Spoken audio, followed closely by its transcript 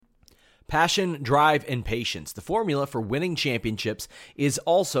Passion, drive, and patience. The formula for winning championships is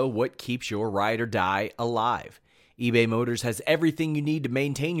also what keeps your ride or die alive. eBay Motors has everything you need to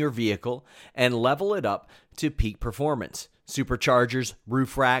maintain your vehicle and level it up to peak performance. Superchargers,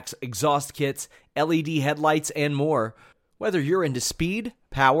 roof racks, exhaust kits, LED headlights, and more. Whether you're into speed,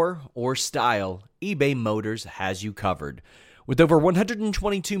 power, or style, eBay Motors has you covered. With over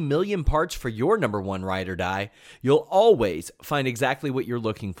 122 million parts for your number one ride or die, you'll always find exactly what you're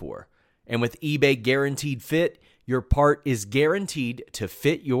looking for. And with eBay Guaranteed Fit, your part is guaranteed to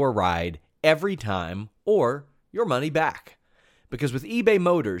fit your ride every time or your money back. Because with eBay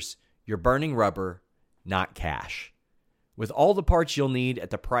Motors, you're burning rubber, not cash. With all the parts you'll need at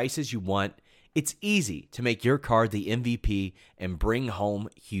the prices you want, it's easy to make your car the MVP and bring home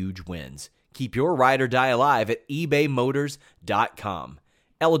huge wins. Keep your ride or die alive at ebaymotors.com.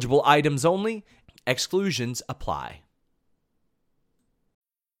 Eligible items only. Exclusions apply.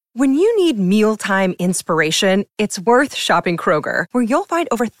 When you need mealtime inspiration, it's worth shopping Kroger, where you'll find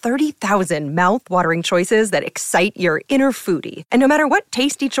over 30,000 mouth-watering choices that excite your inner foodie. And no matter what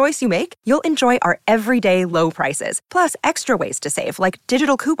tasty choice you make, you'll enjoy our everyday low prices, plus extra ways to save, like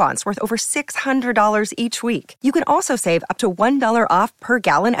digital coupons worth over $600 each week. You can also save up to $1 off per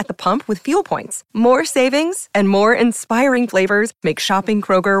gallon at the pump with fuel points. More savings and more inspiring flavors make shopping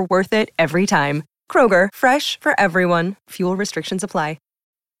Kroger worth it every time. Kroger, fresh for everyone. Fuel restrictions apply.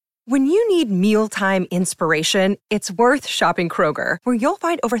 When you need mealtime inspiration, it's worth shopping Kroger, where you'll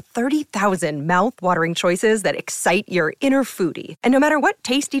find over 30,000 mouth-watering choices that excite your inner foodie. And no matter what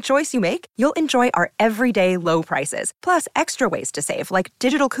tasty choice you make, you'll enjoy our everyday low prices, plus extra ways to save, like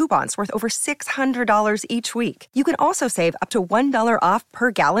digital coupons worth over $600 each week. You can also save up to $1 off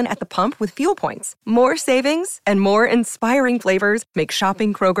per gallon at the pump with fuel points. More savings and more inspiring flavors make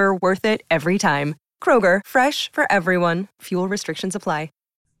shopping Kroger worth it every time. Kroger, fresh for everyone. Fuel restrictions apply.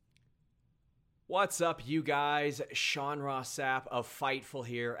 What's up, you guys? Sean Ross Sapp of Fightful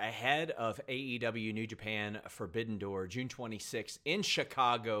here, ahead of AEW New Japan Forbidden Door, June 26th in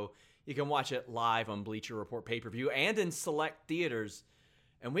Chicago. You can watch it live on Bleacher Report pay-per-view and in select theaters.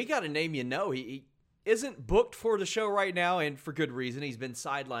 And we got a name you know. He isn't booked for the show right now, and for good reason. He's been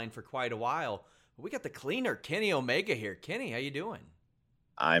sidelined for quite a while. But we got the cleaner, Kenny Omega, here. Kenny, how you doing?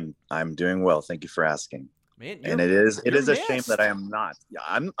 I'm doing well. Thank you for asking. Man, and it is a shame that I am not. Yeah,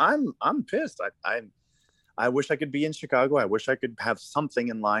 I'm pissed. I wish I could be in Chicago. I wish I could have something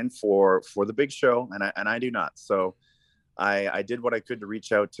in line for the big show, and I do not. So I did what I could to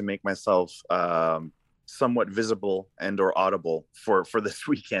reach out to make myself somewhat visible and or audible for this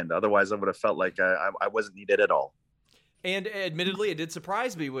weekend. Otherwise, I would have felt like I wasn't needed at all. And admittedly, it did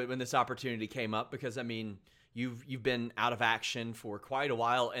surprise me when this opportunity came up, because I mean, You've been out of action for quite a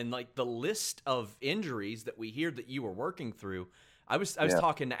while, and like the list of injuries that we hear that you were working through. I was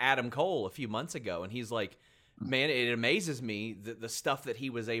talking to Adam Cole a few months ago, and he's like, "Man, it amazes me the stuff that he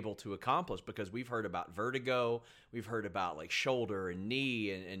was able to accomplish, because we've heard about vertigo, we've heard about like shoulder and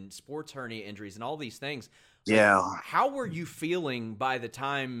knee and sports hernia injuries and all these things." Yeah. How were you feeling by the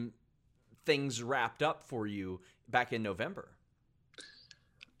time things wrapped up for you back in November?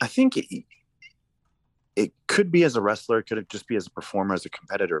 I think it could be as a wrestler, it could just be as a performer, as a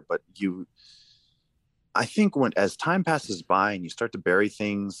competitor, but I think as time passes by and you start to bury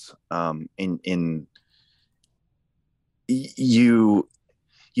things, you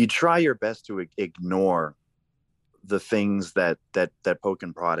try your best to ignore the things that poke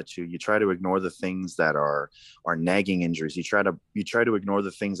and prod at you. You try to ignore the things that are nagging injuries. You try to ignore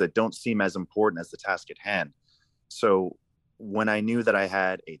the things that don't seem as important as the task at hand. So when I knew that I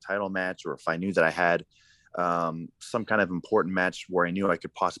had a title match, or if I knew that I had some kind of important match where I knew I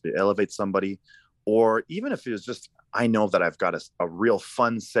could possibly elevate somebody, or even if it was just, I know that I've got a real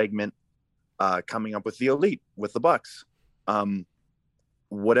fun segment coming up with the Elite, with the Bucks,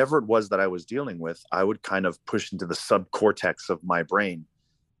 whatever it was that I was dealing with, I would kind of push into the subcortex of my brain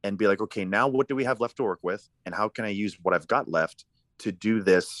and be like, okay, now what do we have left to work with? And how can I use what I've got left to do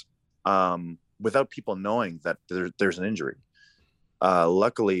this without people knowing that there's an injury?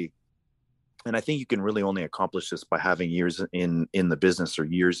 Luckily, and I think you can really only accomplish this by having years in the business, or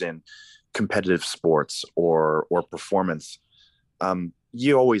years in competitive sports or performance.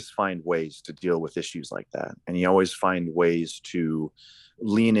 You always find ways to deal with issues like that. And you always find ways to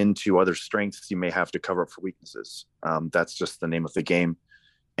lean into other strengths you may have to cover up for weaknesses. That's just the name of the game.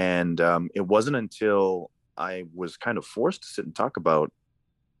 And it wasn't until I was kind of forced to sit and talk about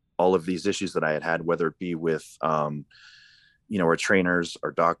all of these issues that I had, whether it be with our trainers,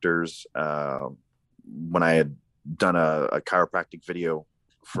 our doctors, when I had done a chiropractic video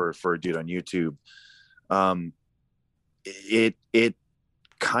for a dude on YouTube, it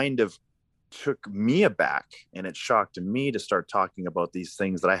kind of took me aback, and it shocked me to start talking about these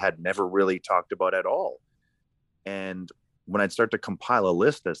things that I had never really talked about at all. And when I'd start to compile a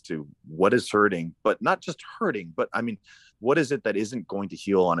list as to what is hurting, but not just hurting, but I mean, what is it that isn't going to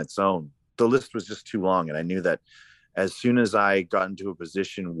heal on its own? The list was just too long. And I knew that as soon as I got into a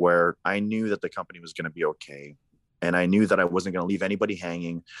position where I knew that the company was going to be okay, and I knew that I wasn't going to leave anybody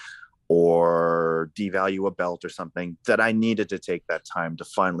hanging or devalue a belt or something, that I needed to take that time to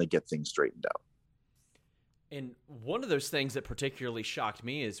finally get things straightened out. And one of those things that particularly shocked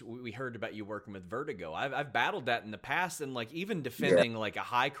me is we heard about you working with vertigo. I've battled that in the past, and like even defending like a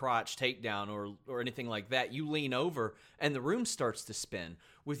high crotch takedown or anything like that, you lean over and the room starts to spin.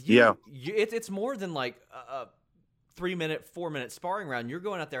 With you, it's more than like a 3-minute, 4-minute sparring round. You're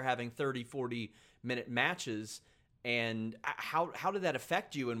going out there having 30, 40-minute matches. And how did that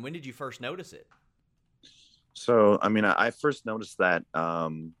affect you, and when did you first notice it? So, I mean, I first noticed that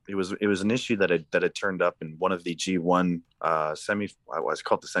it was an issue that had turned up in one of the G1 I was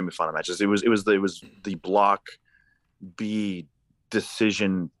called the semifinal matches. It was the block B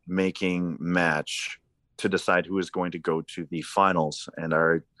decision making match to decide who was going to go to the finals, and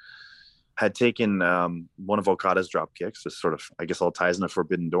I had taken one of Okada's drop kicks. This sort of, I guess, all ties in a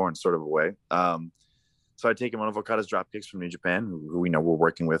forbidden door in sort of a way. So I'd taken one of Okada's drop kicks from New Japan, who we know we're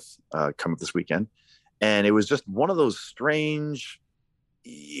working with coming up this weekend. And it was just one of those strange,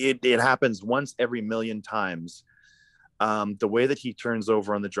 it happens once every million times. The way that he turns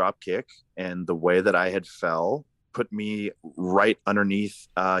over on the drop kick and the way that I had fell put me right underneath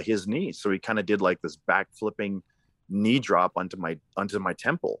his knee. So he kind of did like this back flipping knee drop onto my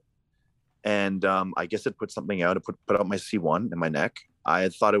temple. And I guess it put something out. It put out my C1 in my neck. I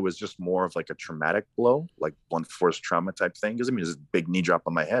had thought it was just more of like a traumatic blow, like blunt force trauma type thing. Because I mean, it's a big knee drop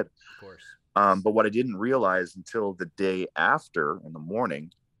on my head. Of course. But what I didn't realize until the day after in the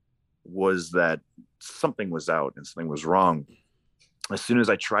morning was that something was out and something was wrong. As soon as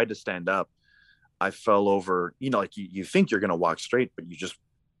I tried to stand up, I fell over. You know, like you think you're going to walk straight, but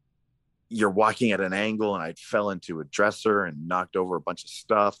you're walking at an angle, and I fell into a dresser and knocked over a bunch of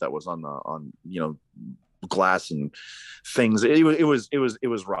stuff that was on glass and things. It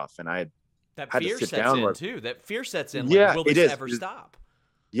was rough, and I that had fear to sit sets down. in too. That fear sets in. Like, Yeah, will this ever stop?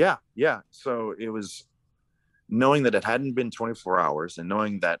 Yeah. So it was knowing that it hadn't been 24 hours, and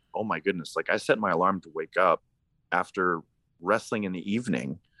knowing that, oh my goodness, like I set my alarm to wake up after wrestling in the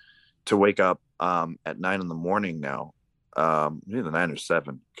evening, to wake up at 9 a.m. now. Either 9 or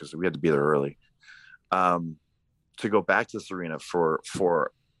 7, because we had to be there early, to go back to this arena for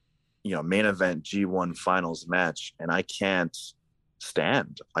main event G1 finals match, and I can't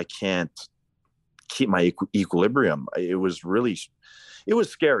stand. I can't keep my equilibrium. It was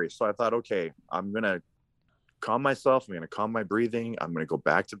scary. So I thought, okay, I'm gonna calm myself. I'm gonna calm my breathing. I'm gonna go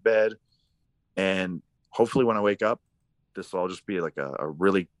back to bed, and hopefully when I wake up, this will all just be like a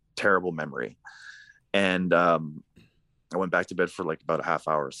really terrible memory. And I went back to bed for like about a half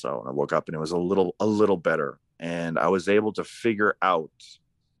hour or so, and I woke up and it was a little better. And I was able to figure out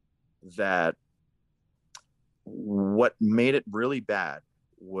that what made it really bad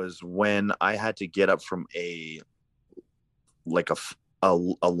was when I had to get up from a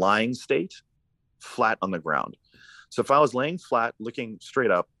lying state, flat on the ground. So if I was laying flat, looking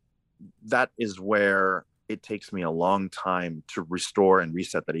straight up, that is where it takes me a long time to restore and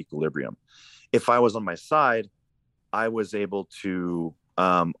reset that equilibrium. If I was on my side, I was able to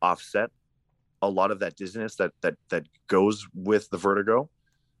offset a lot of that dizziness that goes with the vertigo.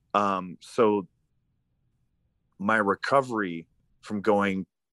 So my recovery from going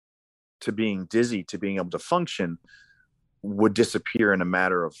to being dizzy to being able to function would disappear in a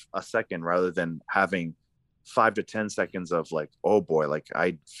matter of a second, rather than having 5 to 10 seconds of like, oh boy, like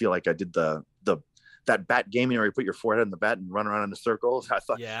I feel like I did that bat gaming where you put your forehead in the bat and run around in a circle. I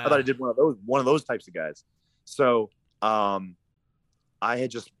thought I did one of those types of guys. So I had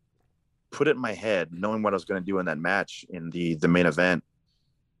just put it in my head, knowing what I was going to do in that match in the main event,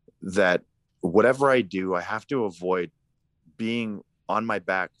 that whatever I do, I have to avoid being on my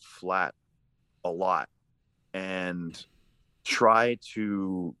back flat a lot, and try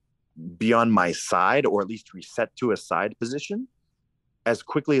to be on my side, or at least reset to a side position as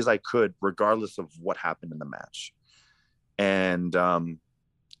quickly as I could, regardless of what happened in the match. And I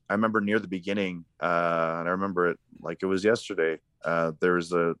remember near the beginning, and I remember it like it was yesterday.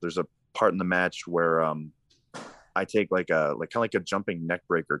 There's a part in the match where I take kind of like a jumping neck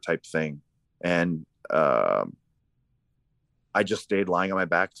breaker type thing, and I just stayed lying on my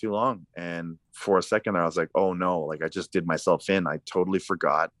back too long. And for a second there, I was like, oh no, like I just did myself in. I totally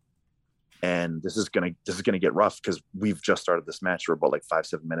forgot. And this is gonna get rough, because we've just started this match. We're about like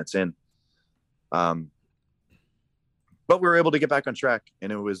 5-7 minutes in. Um, but we were able to get back on track,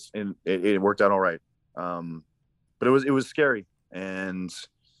 and it worked out all right. But it was scary, and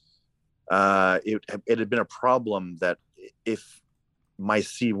it had been a problem that if my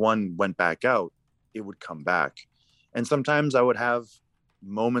C1 went back out, it would come back. And sometimes I would have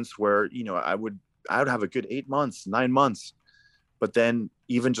moments where, I would have a good 8 months, 9 months, but then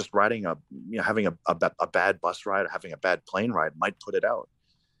even just riding having a bad bus ride or having a bad plane ride might put it out.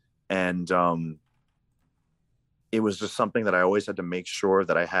 And it was just something that I always had to make sure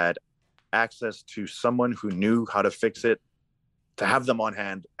that I had access to someone who knew how to fix it, to have them on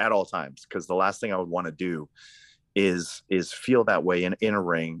hand at all times. Because the last thing I would want to do is feel that way in a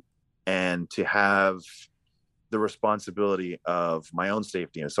ring, and to have the responsibility of my own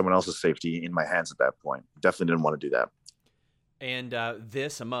safety and someone else's safety in my hands at that point. Definitely didn't want to do that. And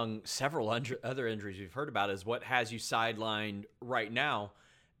this, among several other injuries we've heard about, is what has you sidelined right now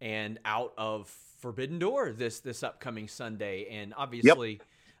and out of Forbidden Door this upcoming Sunday. And obviously,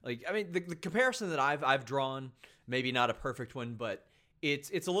 the comparison that I've drawn, maybe not a perfect one, but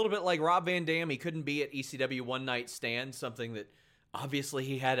it's a little bit like Rob Van Dam. He couldn't be at ECW One Night Stand, something that obviously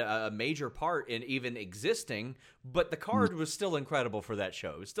he had a major part in even existing, but the card was still incredible for that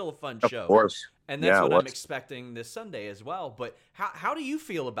show. It was still a fun show. Of course. And that's what I'm expecting this Sunday as well. But how do you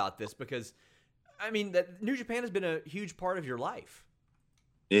feel about this? Because, I mean, that New Japan has been a huge part of your life.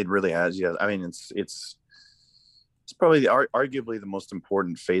 It really has, yeah. I mean, it's probably arguably the most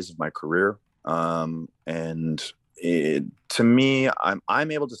important phase of my career. And to me,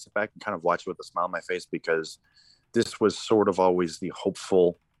 I'm able to sit back and kind of watch it with a smile on my face, because this was sort of always the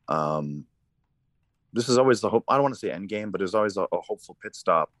hopeful. This is always the hope. I don't want to say end game, but there's always a hopeful pit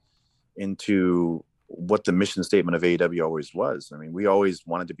stop into what the mission statement of AEW always was. I mean, we always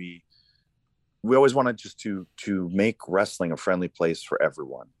wanted just to make wrestling a friendly place for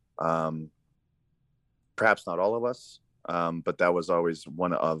everyone. Perhaps not all of us, but that was always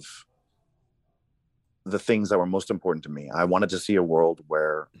one of the things that were most important to me. I wanted to see a world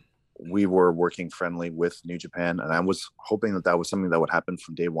where we were working friendly with New Japan, and I was hoping that was something that would happen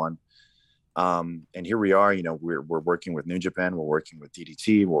from day one. And here we are. We're working with New Japan, we're working with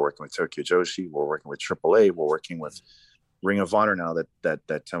DDT, we're working with Tokyo Joshi, we're working with AAA, we're working with Ring of Honor now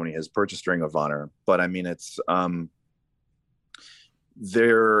that Tony has purchased Ring of Honor. But I mean, it's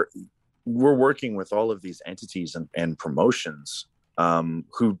we're working with all of these entities and promotions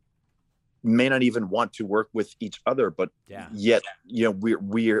who may not even want to work with each other, but yet,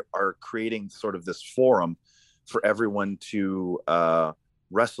 we are creating sort of this forum for everyone to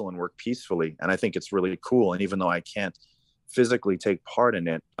wrestle and work peacefully. And I think it's really cool. And even though I can't physically take part in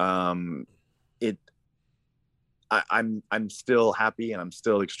it, I'm still happy, and I'm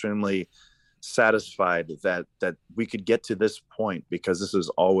still extremely satisfied that we could get to this point, because this is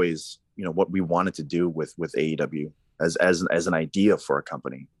always, what we wanted to do with AEW as an idea for a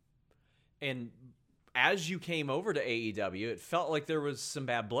company. And as you came over to AEW, it felt like there was some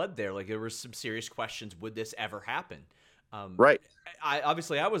bad blood there. Like there were some serious questions. Would this ever happen? Right. I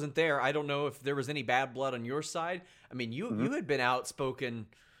wasn't there. I don't know if there was any bad blood on your side. I mean, you had been outspoken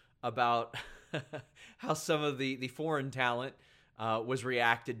about how some of the foreign talent was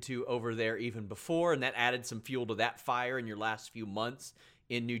reacted to over there even before, and that added some fuel to that fire in your last few months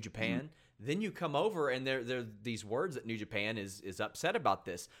in New Japan. Then you come over, and there are these words that New Japan is upset about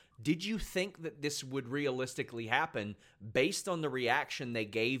this. Did you think that this would realistically happen based on the reaction they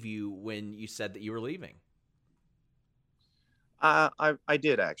gave you when you said that you were leaving? I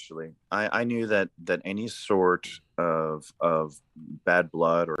did, actually. I knew that any sort of bad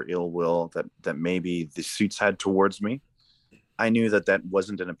blood or ill will that maybe the suits had towards me, I knew that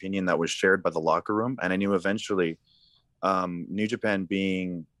wasn't an opinion that was shared by the locker room. And I knew eventually New Japan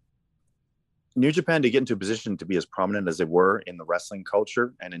to get into a position to be as prominent as they were in the wrestling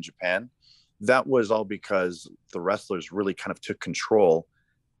culture and in Japan, that was all because the wrestlers really kind of took control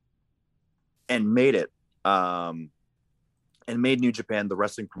and made it, and made New Japan the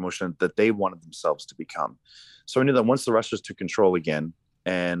wrestling promotion that they wanted themselves to become. So I knew that once the wrestlers took control again,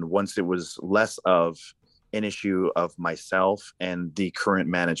 and once it was less of an issue of myself and the current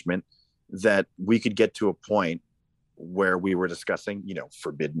management, that we could get to a point where we were discussing,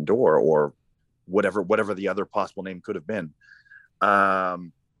 Forbidden Door or whatever the other possible name could have been.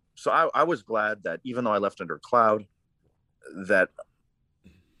 So I was glad that even though I left under a cloud, that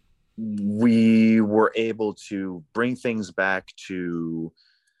we were able to bring things back to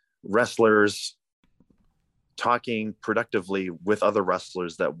wrestlers talking productively with other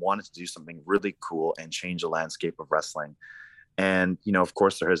wrestlers that wanted to do something really cool and change the landscape of wrestling. And, of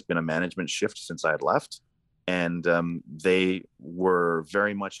course, there has been a management shift since I had left. and they were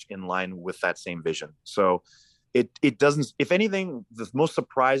very much in line with that same vision. So it doesn't. If anything, the most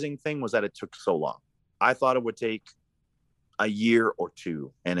surprising thing was that it took so long. I thought it would take a year or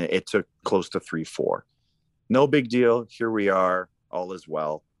two, and it took close to 3-4. No big deal. Here we are. All is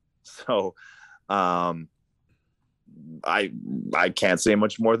well. So I can't say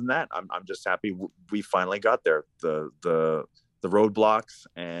much more than that. I'm just happy we finally got there. The roadblocks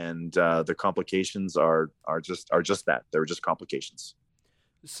and the complications are just that. They're just complications.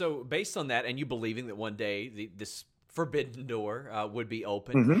 So based on that, and you believing that one day this forbidden door would be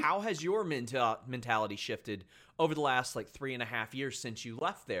opened, Mm-hmm. how has your mentality shifted over the last 3.5 years since you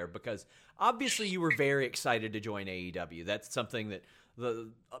left there? Because obviously you were very excited to join AEW. That's something that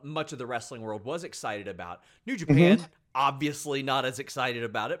much of the wrestling world was excited about. New Japan, Mm-hmm. obviously not as excited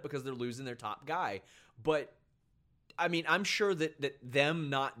about it because they're losing their top guy. But I mean, I'm sure that them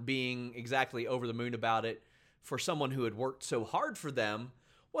not being exactly over the moon about it for someone who had worked so hard for them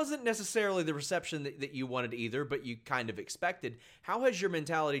wasn't necessarily the reception that you wanted either, but you kind of expected. How has your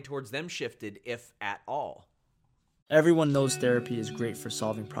mentality towards them shifted, if at all? Everyone knows therapy is great for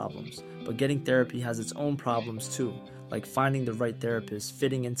solving problems, but getting therapy has its own problems too, like finding the right therapist,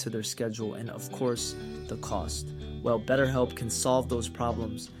 fitting into their schedule, and of course, the cost. Well, BetterHelp can solve those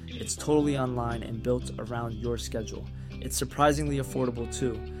problems. It's totally online and built around your schedule. It's surprisingly affordable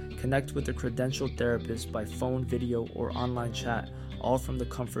too. Connect with a credentialed therapist by phone, video, or online chat, all from the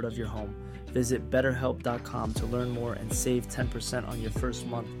comfort of your home. Visit BetterHelp.com to learn more and save 10% on your first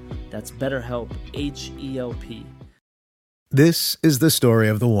month. That's BetterHelp, H-E-L-P. This is the story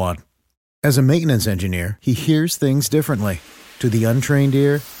of the one. As a maintenance engineer, he hears things differently. To the untrained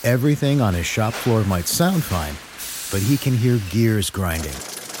ear, everything on his shop floor might sound fine, but he can hear gears grinding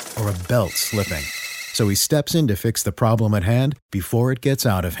or a belt slipping. So he steps in to fix the problem at hand before it gets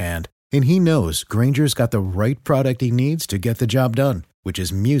out of hand. And he knows Grainger's got the right product he needs to get the job done, which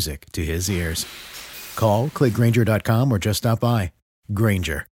is music to his ears. Call, click Grainger.com, or just stop by.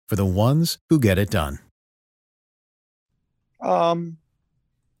 Grainger, for the ones who get it done.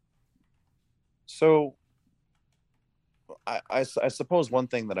 So I suppose one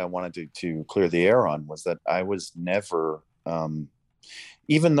thing that I wanted to clear the air on was that I was never,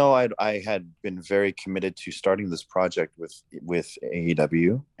 even though I had been very committed to starting this project with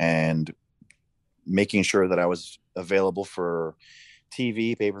AEW and making sure that I was available for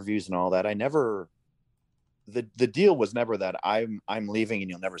TV, pay-per-views, and all that, I never, the deal was never that I'm leaving and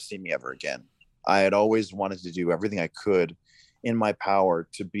you'll never see me ever again. I had always wanted to do everything I could in my power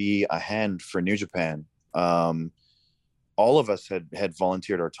to be a hand for New Japan. All of us had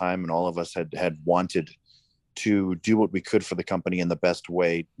volunteered our time, and all of us had wanted to do what we could for the company in the best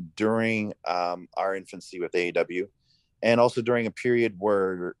way during our infancy with AEW, and also during a period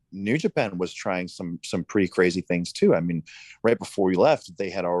where New Japan was trying some pretty crazy things too. I mean, right before we left, they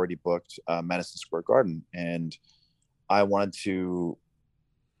had already booked Madison Square Garden, and I wanted to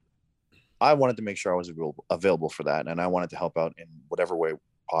make sure I was available for that, and I wanted to help out in whatever way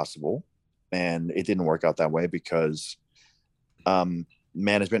possible. And it didn't work out that way because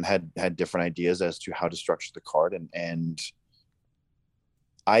management had different ideas as to how to structure the card, and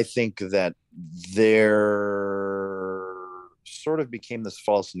I think that there sort of became this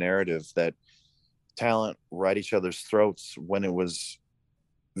false narrative that talent were at each other's throats when it was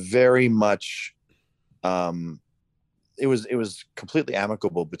very much it was completely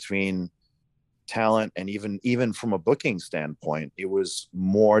amicable between talent, and even from a booking standpoint, it was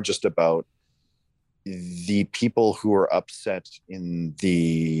more just about the people who were upset in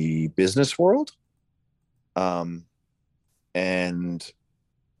the business world. And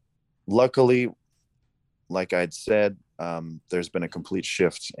luckily, like I'd said, there's been a complete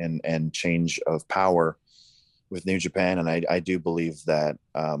shift and change of power with New Japan. And I do believe that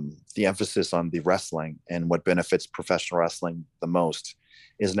the emphasis on the wrestling and what benefits professional wrestling the most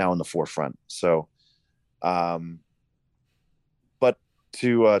is now in the forefront. So, but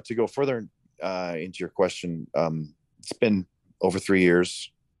to go further into your question, it's been over 3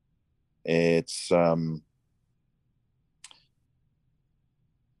 years. It's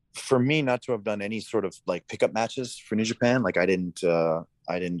for me not to have done any sort of like pickup matches for New Japan. Like I didn't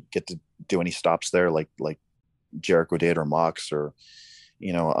get to do any stops there like Jericho did, or Mox, or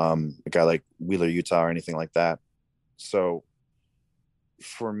a guy like Wheeler Utah or anything like that. So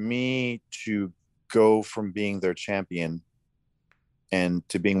for me to go from being their champion and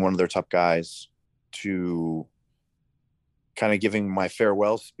to being one of their top guys to kind of giving my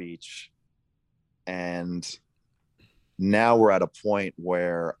farewell speech, and now we're at a point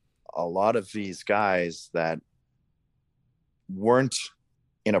where a lot of these guys that weren't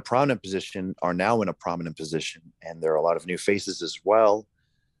in a prominent position are now in a prominent position, and there are a lot of new faces as well.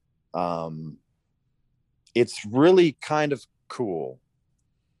 It's really kind of cool,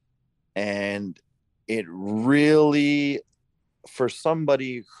 and it really, for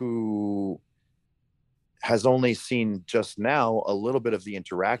somebody who has only seen just now a little bit of the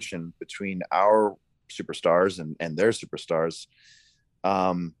interaction between our superstars and their superstars,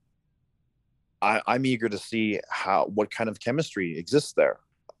 I'm eager to see what kind of chemistry exists there.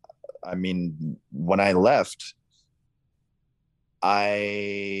 I mean, when I left,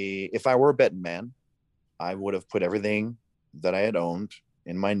 if I were a betting man, I would have put everything that I had owned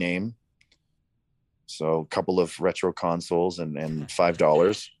in my name. So a couple of retro consoles and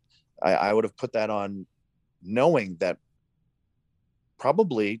 $5. I would have put that on, knowing that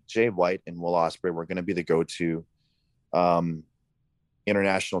probably Jay White and Will Ospreay were going to be the go-to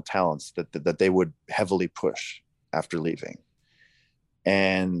international talents that they would heavily push after leaving.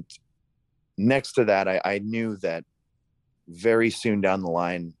 And next to that, I knew that very soon down the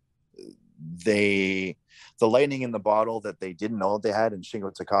line, the lightning in the bottle that they didn't know they had in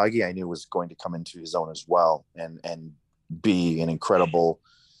Shingo Takagi, I knew was going to come into his own as well, and be an incredible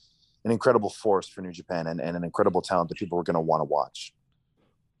force for New Japan, and an incredible talent that people were going to want to watch.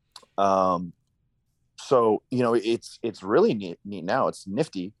 So, you know, it's really neat now. It's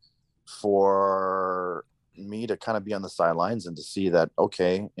nifty for me to kind of be on the sidelines and to see that,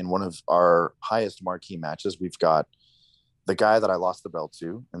 okay, in one of our highest marquee matches, we've got the guy that I lost the belt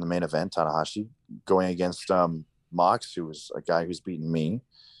to in the main event, Tanahashi, going against Mox, who was a guy who's beaten me,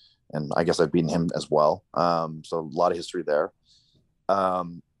 and I guess I've beaten him as well. So a lot of history there.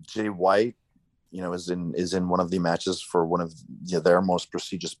 Jay White, you know, is in one of the matches for one of their most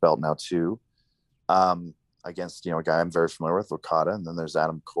prestigious belt now too, against, you know, a guy I'm very familiar with, Okada. And then there's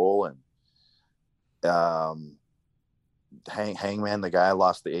Adam Cole and Hangman, the guy I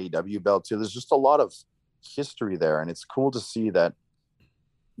lost the AEW belt to. There's just a lot of history there, and it's cool to see that,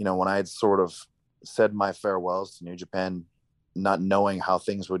 you know, when I had sort of said my farewells to New Japan, not knowing how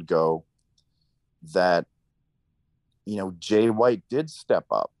things would go, that, you know, Jay White did step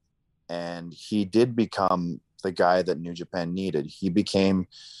up, and he did become the guy that New Japan needed. He became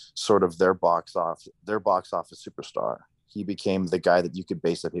sort of their box office superstar. He became the guy that you could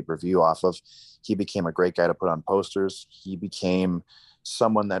base a pay-per-view off of. He became a great guy to put on posters. He became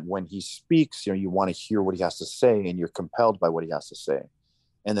someone that when he speaks, you know, you want to hear what he has to say, and you're compelled by what he has to say.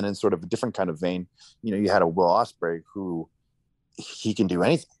 And then in sort of a different kind of vein, you know, you had a Will Ospreay who, he can do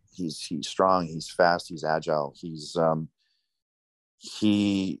anything. He's strong, he's fast, he's agile. He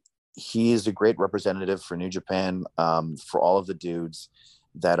is a great representative for New Japan, for all of the dudes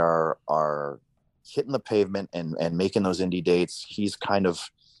that are hitting the pavement and making those indie dates. He is kind of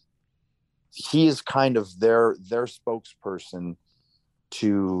their spokesperson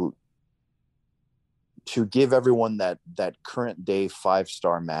to give everyone that current day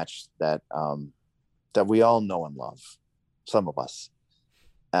 5-star match that we all know and love, some of us,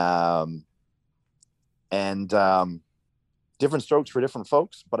 and different strokes for different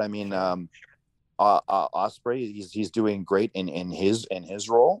folks. But I mean, Ospreay, he's doing great in his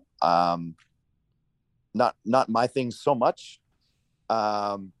role. Not my thing so much.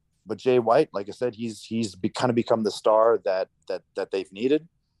 But Jay White, like I said, he's kind of become the star that they've needed.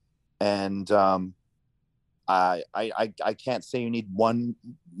 And I can't say you need one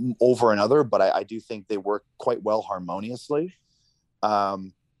over another, but I do think they work quite well harmoniously.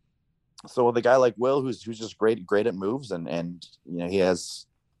 So with a guy like Will, who's just great at moves, and you know, he has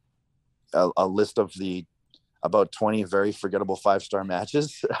a list of the about 20 very forgettable 5-star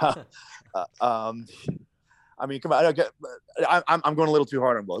matches. I mean, come on, I'm going a little too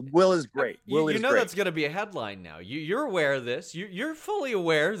hard on Will. Will is great. Will is great. That's going to be a headline now. You're aware of this. You're fully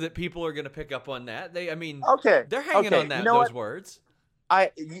aware that people are going to pick up on that. They're hanging on that, you know, those words.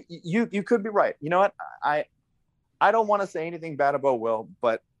 You could be right. You know what? I don't want to say anything bad about Will,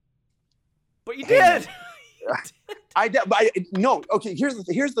 but you did. No. Okay. Here's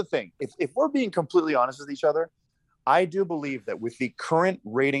the thing. If we're being completely honest with each other, I do believe that with the current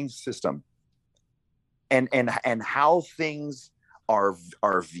rating system and how things are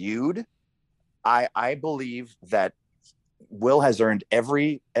viewed, I believe that Will has earned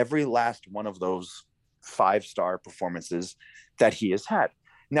every last one of those 5-star performances that he has had.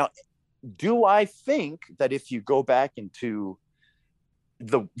 Now, do I think that if you go back into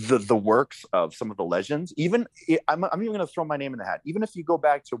the works of some of the legends, I'm even going to throw my name in the hat. Even if you go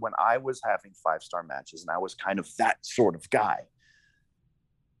back to when I was having 5-star matches and I was kind of that sort of guy,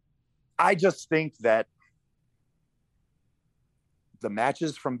 I just think that the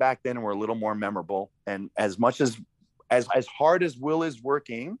matches from back then were a little more memorable. And as much as as hard as Will is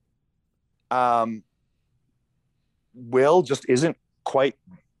working, Will just isn't quite.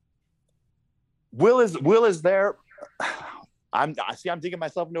 Will is there. I'm digging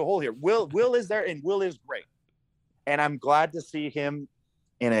myself into a hole here. Will is there, and Will is great, and I'm glad to see him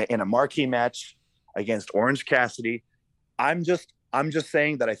in a marquee match against Orange Cassidy. I'm just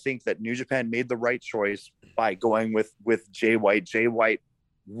saying that I think that New Japan made the right choice by going with Jay White. Jay White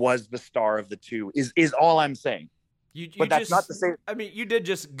was the star of the two. Is all I'm saying. But that's not to say. I mean, you did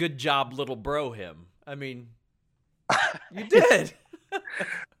just good job, little bro. Him. I mean, you did.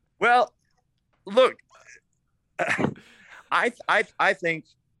 Well, look, I think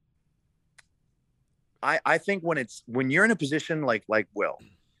when you're in a position like Will,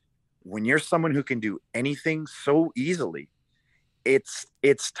 when you're someone who can do anything so easily, it's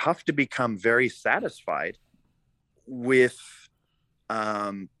tough to become very satisfied with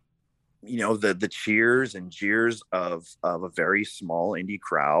the cheers and jeers of a very small indie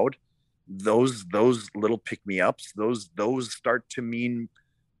crowd. Those little pick-me-ups, those start to mean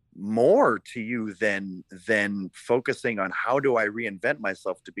more to you than focusing on how do I reinvent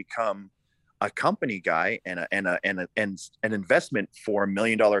myself to become a company guy and an investment for $1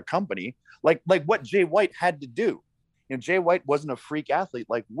 million company, like what Jay White had to do. Jay White wasn't a freak athlete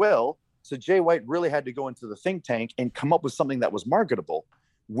like Will, so Jay White really had to go into the think tank and come up with something that was marketable.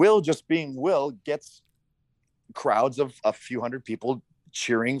 Will, just being Will, gets crowds of a few hundred people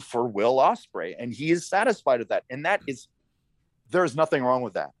cheering for Will Ospreay, and he is satisfied with that. And there's nothing wrong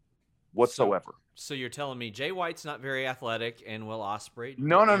with that whatsoever. So you're telling me Jay White's not very athletic and Will Ospreay?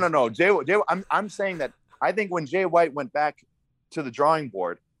 No. Jay, I'm saying that I think when Jay White went back to the drawing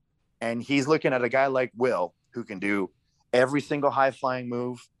board and he's looking at a guy like Will who can do every single high flying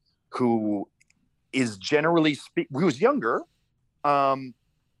move, who is who's younger,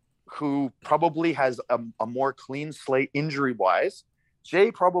 who probably has a more clean slate injury wise. Jay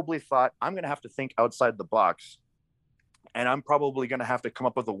probably thought, I'm going to have to think outside the box, and I'm probably going to have to come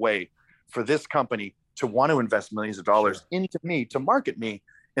up with a way for this company to want to invest millions of dollars into me, to market me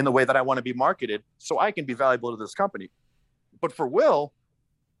in the way that I want to be marketed so I can be valuable to this company. But for Will,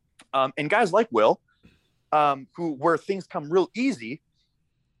 and guys like Will, where things come real easy,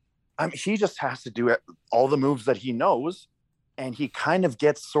 he just has to do all the moves that he knows, and he kind of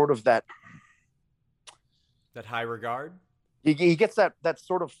gets sort of that high regard. He gets that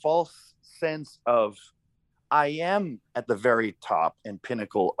sort of false sense of, I am at the very top and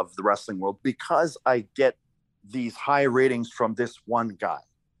pinnacle of the wrestling world because I get these high ratings from this one guy.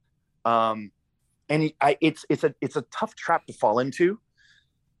 It's a tough trap to fall into.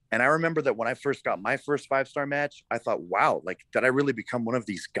 And I remember that when I first got my first 5-star match, I thought, wow, like, did I really become one of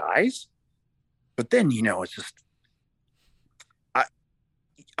these guys? But then, it's just,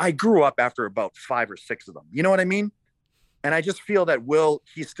 I grew up after about 5 or 6 of them. You know what I mean? And I just feel that Will,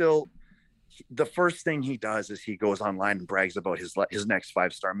 the first thing he does is he goes online and brags about his next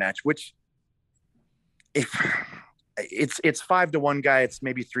 5-star match, which if it's 5 to 1 guy, it's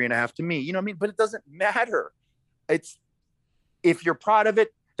maybe 3.5 to me, you know what I mean? But it doesn't matter. If you're proud of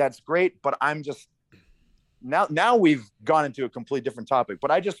it, that's great. But I'm just now we've gone into a completely different topic,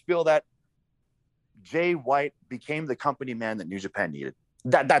 but I just feel that Jay White became the company man that New Japan needed.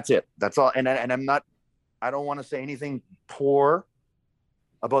 That's it. That's all. And I don't want to say anything poor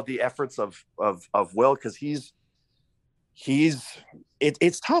about the efforts of Will, because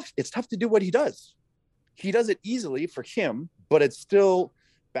it's tough. It's tough to do what he does. He does it easily for him, but it's still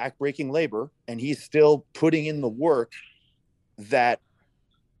backbreaking labor, and he's still putting in the work that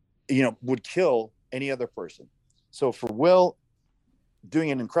would kill any other person. So for Will,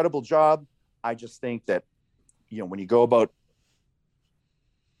 doing an incredible job, I just think that when you go about,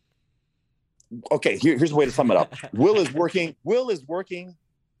 okay, here's a way to sum it up. Will is working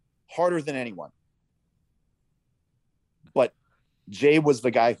harder than anyone, but Jay was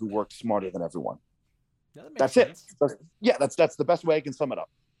the guy who worked smarter than everyone. Yeah, that's sense. It. That's the best way I can sum it up.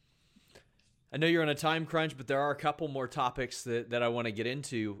 I know you're on a time crunch, but there are a couple more topics that I want to get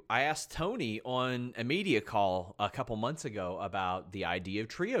into. I asked Tony on a media call a couple months ago about the idea of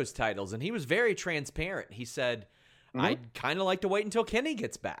trios titles, and he was very transparent. He said, I'd kind of like to wait until Kenny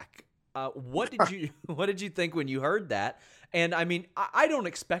gets back. What did you think when you heard that? And I mean, I don't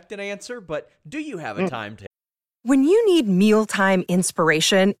expect an answer, but do you have a timetable? When you need mealtime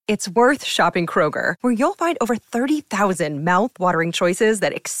inspiration, it's worth shopping Kroger, where you'll find over 30,000 mouth-watering choices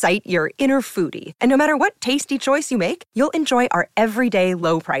that excite your inner foodie. And no matter what tasty choice you make, you'll enjoy our everyday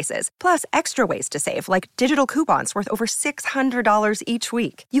low prices, plus extra ways to save, like digital coupons worth over $600 each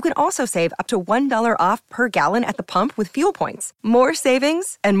week. You can also save up to $1 off per gallon at the pump with fuel points. More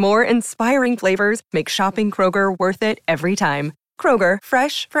savings and more inspiring flavors make shopping Kroger worth it every time. Kroger,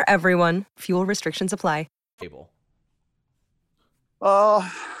 fresh for everyone. Fuel restrictions apply. If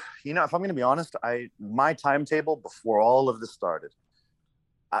I'm going to be honest, my timetable before all of this started,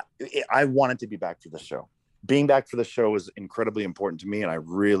 I wanted to be back for the show. Being back for the show is incredibly important to me, and I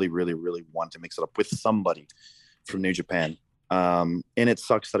really, really, really want to mix it up with somebody from New Japan. And it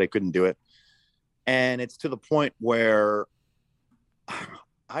sucks that I couldn't do it. And it's to the point where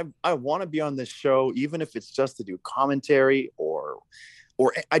I want to be on this show, even if it's just to do commentary or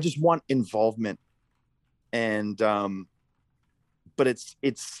I just want involvement. And but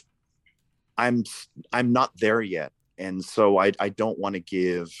I'm not there yet, and so I don't want to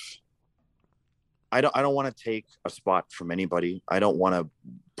give. I don't want to take a spot from anybody. I don't want to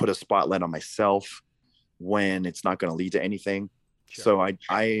put a spotlight on myself when it's not going to lead to anything. Sure. So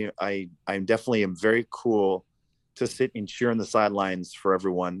I definitely am very cool to sit and cheer on the sidelines for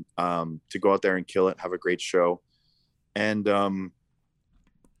everyone, to go out there and kill it, have a great show, and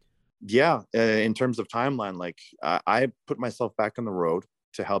in terms of timeline, like I put myself back on the road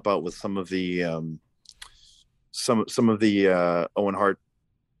to help out with some of the Owen Hart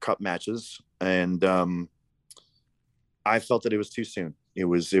Cup matches, and I felt that it was too soon. It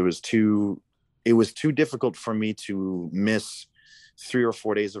was too difficult for me to miss 3 or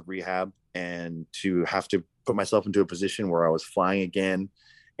 4 days of rehab and to have to put myself into a position where I was flying again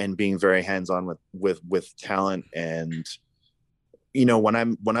and being very hands-on with talent. And when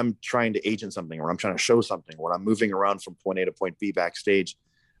I'm trying to agent something, or I'm trying to show something, or I'm moving around from point A to point B backstage,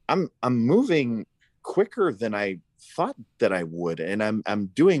 I'm moving quicker than I thought that I would, and I'm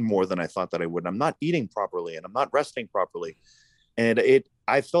doing more than I thought that I would. I'm not eating properly, and I'm not resting properly, and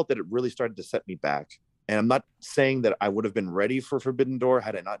I felt that it really started to set me back. And I'm not saying that I would have been ready for Forbidden Door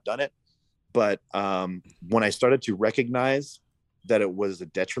had I not done it, but when I started to recognize that it was a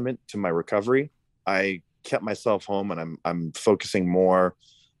detriment to my recovery, I kept myself home, and I'm focusing more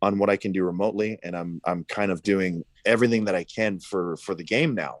on what I can do remotely, and I'm kind of doing everything that I can for the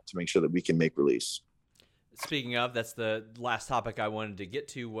game now to make sure that we can make release. Speaking of, that's the last topic I wanted to get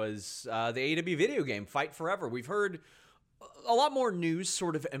to, was the AEW video game Fight Forever. We've heard a lot more news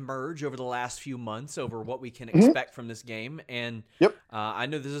sort of emerge over the last few months over what we can expect from this game, and I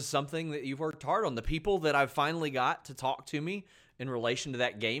know this is something that you've worked hard on. The people that I've finally got to talk to me in relation to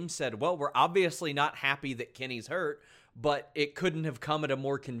that game said, well, we're obviously not happy that Kenny's hurt, but it couldn't have come at a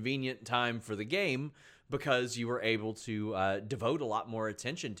more convenient time for the game because you were able to devote a lot more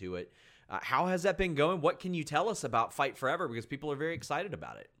attention to it. How has that been going? What can you tell us about Fight Forever? Because people are very excited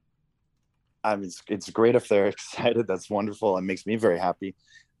about it. I mean, it's great if they're excited. That's wonderful. It makes me very happy.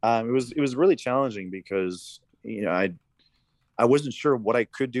 It was really challenging because, I wasn't sure what I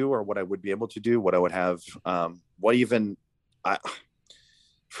could do or what I would be able to do, what I would have,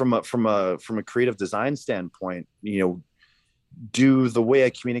 from a creative design standpoint, do the way I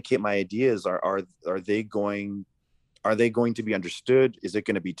communicate my ideas, are they going to be understood? Is it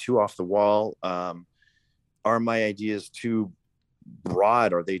going to be too off the wall? Are my ideas too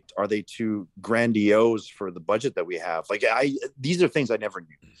broad? Are they too grandiose for the budget that we have? These are things I never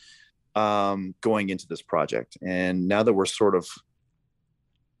knew going into this project. And now that we're sort of,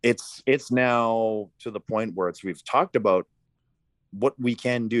 it's now to the point where we've talked about what we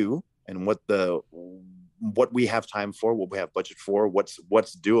can do and what we have time for, what we have budget for, what's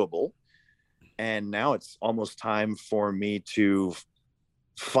doable. And now it's almost time for me to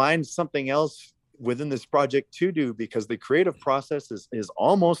find something else within this project to do, because the creative process is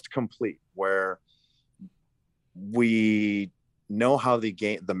almost complete, where we know how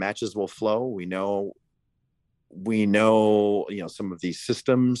the matches will flow. We know, some of these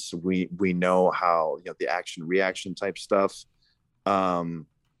systems, we know how, the action reaction type stuff.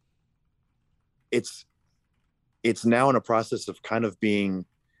 It's now in a process of kind of being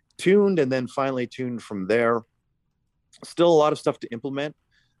tuned, and then finally tuned from there. Still a lot of stuff to implement,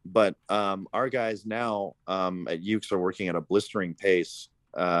 but our guys now at Ukes are working at a blistering pace.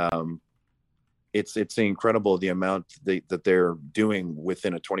 It's incredible the amount that they're doing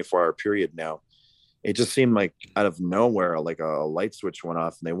within a 24-hour period now. It just seemed like out of nowhere, like a light switch went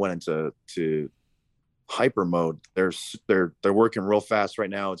off and they went into hyper mode. They're working real fast right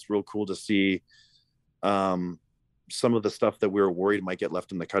now. It's real cool to see some of the stuff that we were worried might get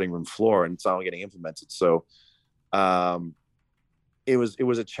left on the cutting room floor, and it's all getting implemented. So It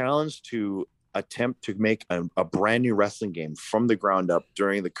was a challenge to attempt to make a brand new wrestling game from the ground up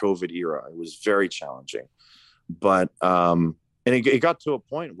during the COVID era. It was very challenging, but and it got to a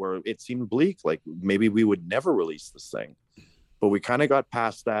point where it seemed bleak, like maybe we would never release this thing. But we kind of got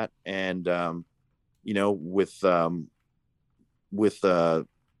past that, and with the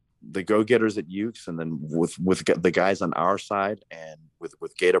go-getters at Ukes, and then with the guys on our side, and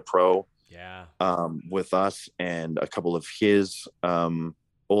with Gata Pro, with us and a couple of his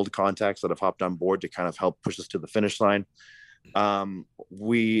old contacts that have hopped on board to kind of help push us to the finish line.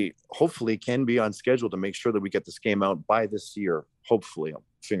 We hopefully can be on schedule to make sure that we get this game out by this year. Hopefully,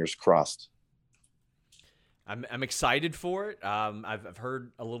 fingers crossed. I'm excited for it. I've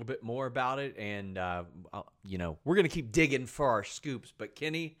heard a little bit more about it, and we're going to keep digging for our scoops. But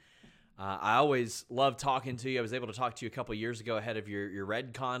Kenny, I always love talking to you. I was able to talk to you a couple of years ago ahead of your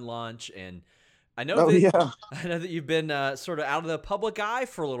RedCon launch, and I know that you've been sort of out of the public eye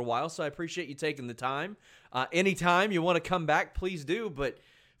for a little while, so I appreciate you taking the time. Anytime you want to come back, please do. But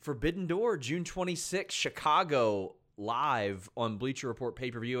Forbidden Door, June 26th, Chicago, live on Bleacher Report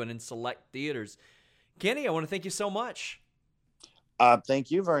pay-per-view and in select theaters. Kenny, I want to thank you so much. Thank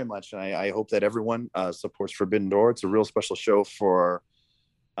you very much. And I hope that everyone supports Forbidden Door. It's a real special show for,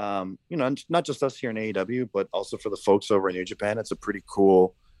 not just us here in AEW, but also for the folks over in New Japan. It's a pretty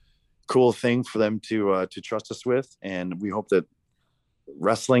cool thing for them to trust us with. And we hope that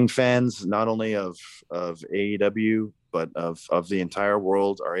wrestling fans, not only of AEW, but of the entire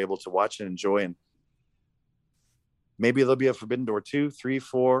world, are able to watch and enjoy. And maybe there'll be a Forbidden Door 2, 3,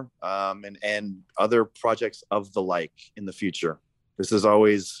 4, and other projects of the like in the future. This is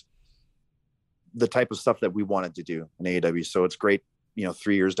always the type of stuff that we wanted to do in AEW. So it's great,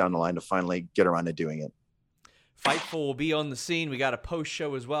 3 years down the line to finally get around to doing it. Fightful will be on the scene. We got a post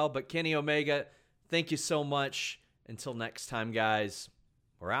show as well. But Kenny Omega, thank you so much. Until next time, guys,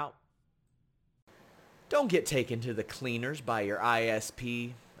 we're out. Don't get taken to the cleaners by your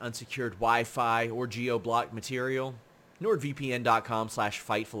ISP, unsecured Wi-Fi, or geo-blocked material.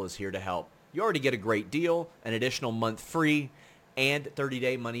 NordVPN.com/Fightful is here to help. You already get a great deal, an additional month free, and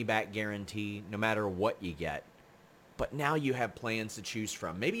 30-day money-back guarantee no matter what you get. But now you have plans to choose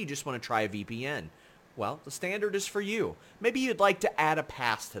from. Maybe you just want to try a VPN. Well, the standard is for you. Maybe you'd like to add a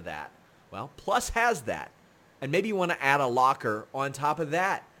pass to that. Well, Plus has that. And maybe you want to add a locker on top of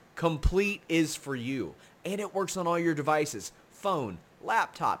that. Complete is for you. And it works on all your devices. Phone,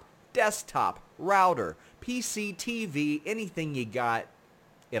 laptop, desktop, router, PC, TV, anything you got,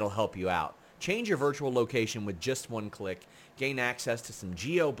 it'll help you out. Change your virtual location with just one click. Gain access to some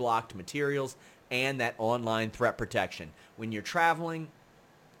geo-blocked materials and that online threat protection. When you're traveling,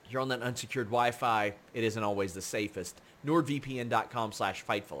 you're on that unsecured Wi-Fi, it isn't always the safest.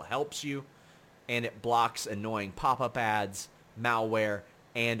 NordVPN.com/Fightful helps you, and it blocks annoying pop-up ads, malware,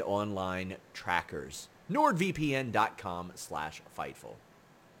 and online trackers. NordVPN.com/Fightful.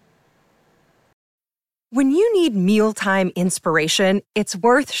 When you need mealtime inspiration, it's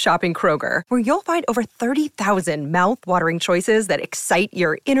worth shopping Kroger, where you'll find over 30,000 mouth-watering choices that excite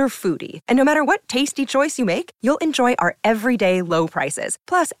your inner foodie. And no matter what tasty choice you make, you'll enjoy our everyday low prices,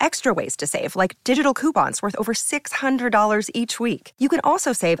 plus extra ways to save, like digital coupons worth over $600 each week. You can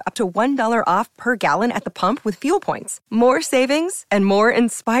also save up to $1 off per gallon at the pump with fuel points. More savings and more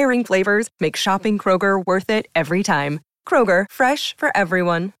inspiring flavors make shopping Kroger worth it every time. Kroger, fresh for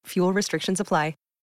everyone. Fuel restrictions apply.